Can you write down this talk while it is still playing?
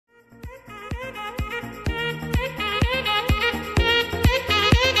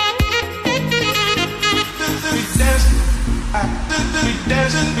Hey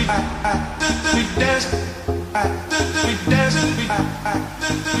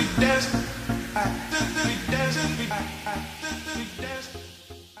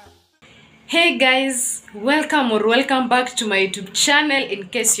guys, welcome back to my YouTube channel. In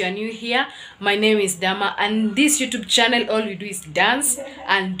case you are new here, my name is Damah, and this YouTube channel all we do is dance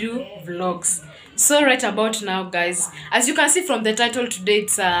and do vlogs. So right about now guys, as you can see from the title, today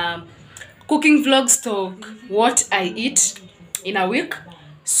it's cooking vlogs, talk what I eat in a week.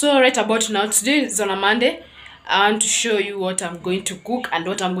 So right about now, today is on a Monday. I want to show you what I'm going to cook and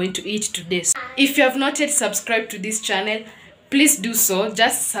what I'm going to eat today. If you have not yet subscribed to this channel, please do so.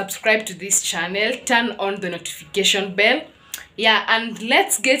 Just subscribe to this channel, turn on the notification bell. Yeah, and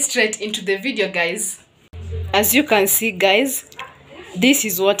let's get straight into the video guys. As you can see guys, this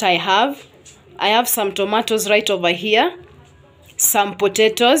is what I have. I have some tomatoes right over here, some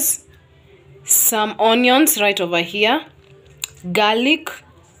potatoes, some onions right over here, garlic,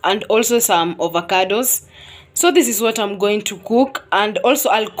 and also some avocados. So this is what I'm going to cook, and also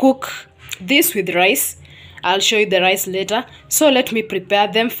I'll cook this with rice. I'll show you the rice later. So let me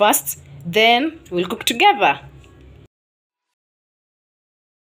prepare them first, then we'll cook together.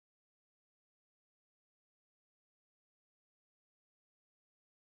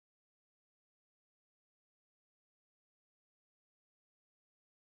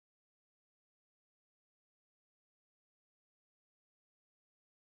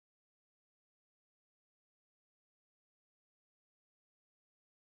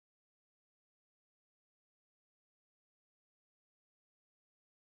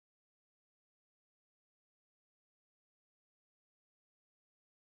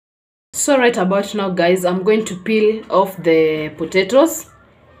 So right about now guys, I'm going to peel off the potatoes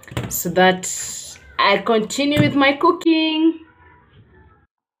so that I'll continue with my cooking.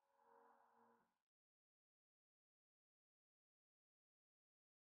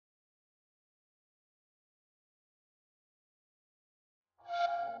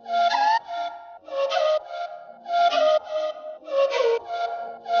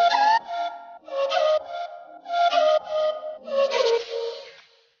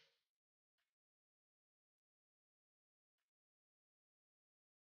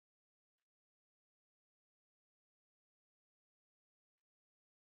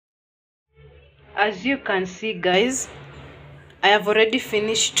 As you can see guys, I have already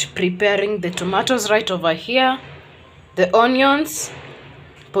finished preparing the tomatoes right over here, the onions,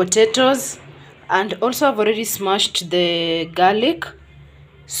 potatoes, and also I've already smashed the garlic.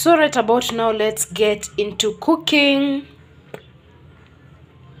 So right about now, let's get into cooking.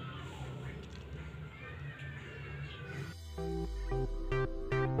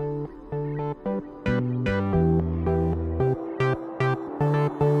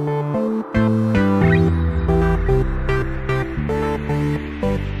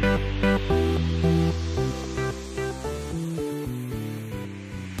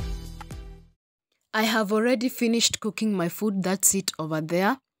 I have already finished cooking my food. That's it over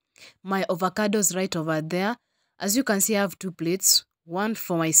there. My avocados right over there. As you can see, I have two plates. One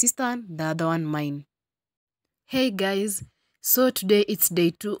for my sister and the other one mine. Hey guys, so today it's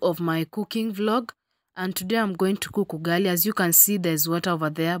day 2 of my cooking vlog. And today I'm going to cook ugali. As you can see, there's water over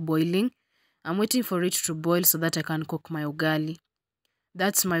there boiling. I'm waiting for it to boil so that I can cook my ugali.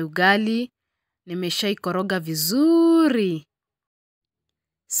 That's my ugali. Nimeshaikoroga vizuri.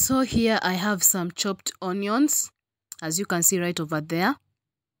 So here I have some chopped onions, as you can see right over there.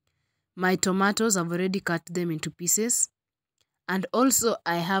 My tomatoes, I've already cut them into pieces. And also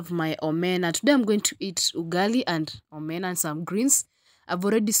I have my omena. Today I'm going to eat ugali and omena and some greens. I've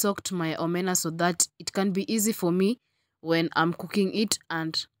already soaked my omena so that it can be easy for me when I'm cooking it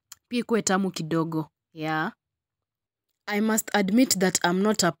and pia ikuwe tamu kidogo. Yeah. I must admit that I'm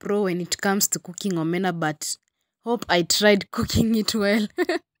not a pro when it comes to cooking omena, but hope I tried cooking it well.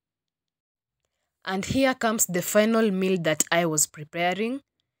 And here comes the final meal that I was preparing.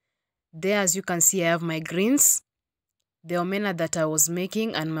 There, as you can see, I have my greens, the omena that I was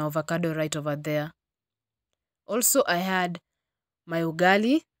making, and my avocado right over there. Also, I had my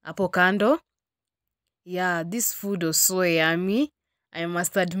ugali, hapo kando. Yeah, this food was so yummy. I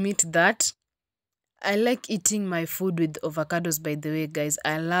must admit that. I like eating my food with avocados, by the way, guys.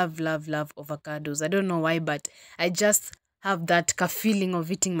 I love avocados. I don't know why, but I just have that feeling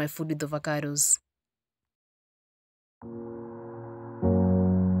of eating my food with avocados.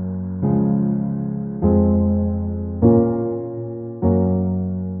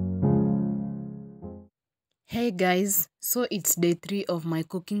 Hey guys, so it's day 3 of my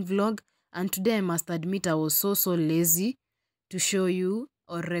cooking vlog, and today I must admit I was so lazy to show you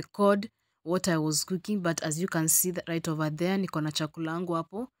or record what I was cooking, but as you can see that right over there, niko na chakula yangu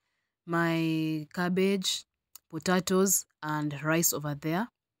hapo, my cabbage, potatoes, and rice over there.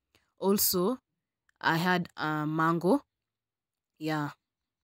 Also, I had a mango. Yeah.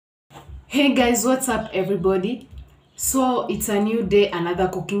 Hey guys, what's up everybody? So it's a new day, another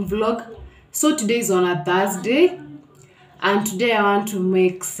cooking vlog. So today is on a Thursday, and today I want to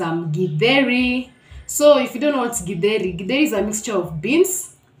make some githeri. So if you don't know what's githeri, githeri is a mixture of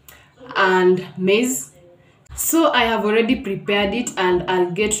beans and maize. So I have already prepared it and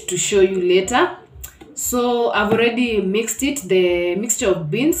I'll get to show you later. So I've already mixed it, the mixture of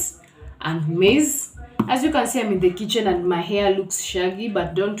beans and maize. As you can see, I'm in the kitchen and my hair looks shaggy,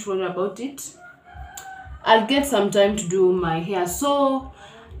 but don't worry about it. I'll get some time to do my hair. So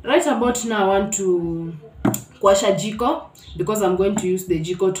right about now I want to kwasha jiko because I'm going to use the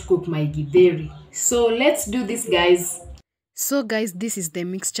jiko to cook my githeri. So let's do this, guys. So guys, this is the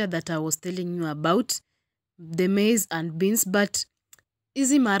mixture that I was telling you about, the maize and beans, but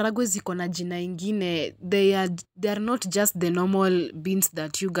hizi maharagwe ziko na jina ingine. They are not just the normal beans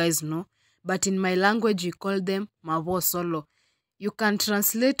that you guys know, but in my language we call them mavo solo. You can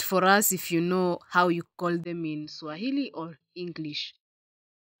translate for us if you know how you call them in Swahili or English.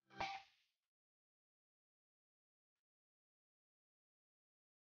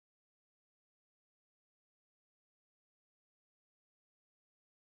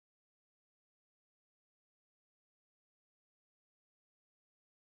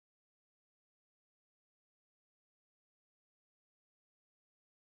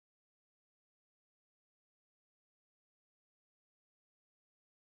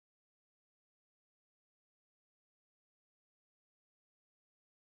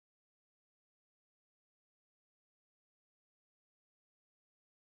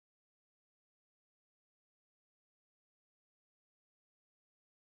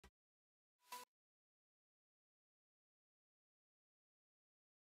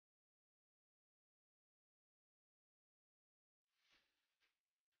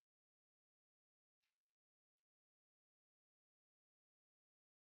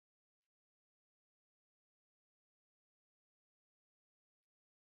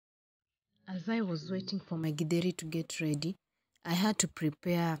 As I was waiting for my githeri to get ready, I had to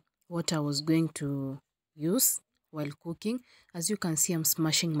prepare what I was going to use while cooking. As you can see, I'm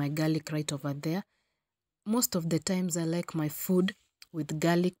smashing my garlic right over there. Most of the times I like my food with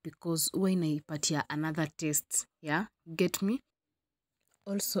garlic because huwa inaipatia another taste. Yeah, get me?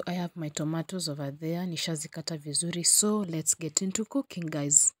 Also, I have my tomatoes over there. Nishazikata vizuri. So let's get into cooking,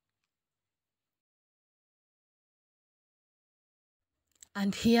 guys.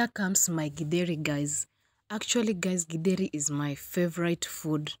 And here comes my githeri, guys. Actually, guys, githeri is my favorite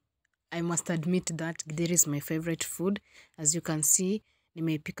food. I must admit that githeri is my favorite food. As you can see,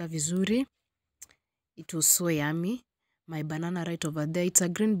 nimeipika vizuri. It was so yummy. My banana right over there. It's a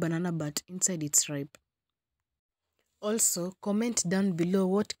green banana, but inside it's ripe. Also, comment down below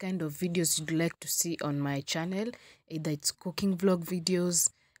what kind of videos you'd like to see on my channel. Either it's cooking vlog videos,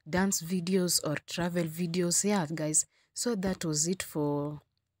 dance videos, or travel videos. Yeah, guys. So that was it for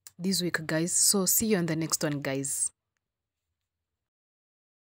this week, guys. So see you on the next one, guys.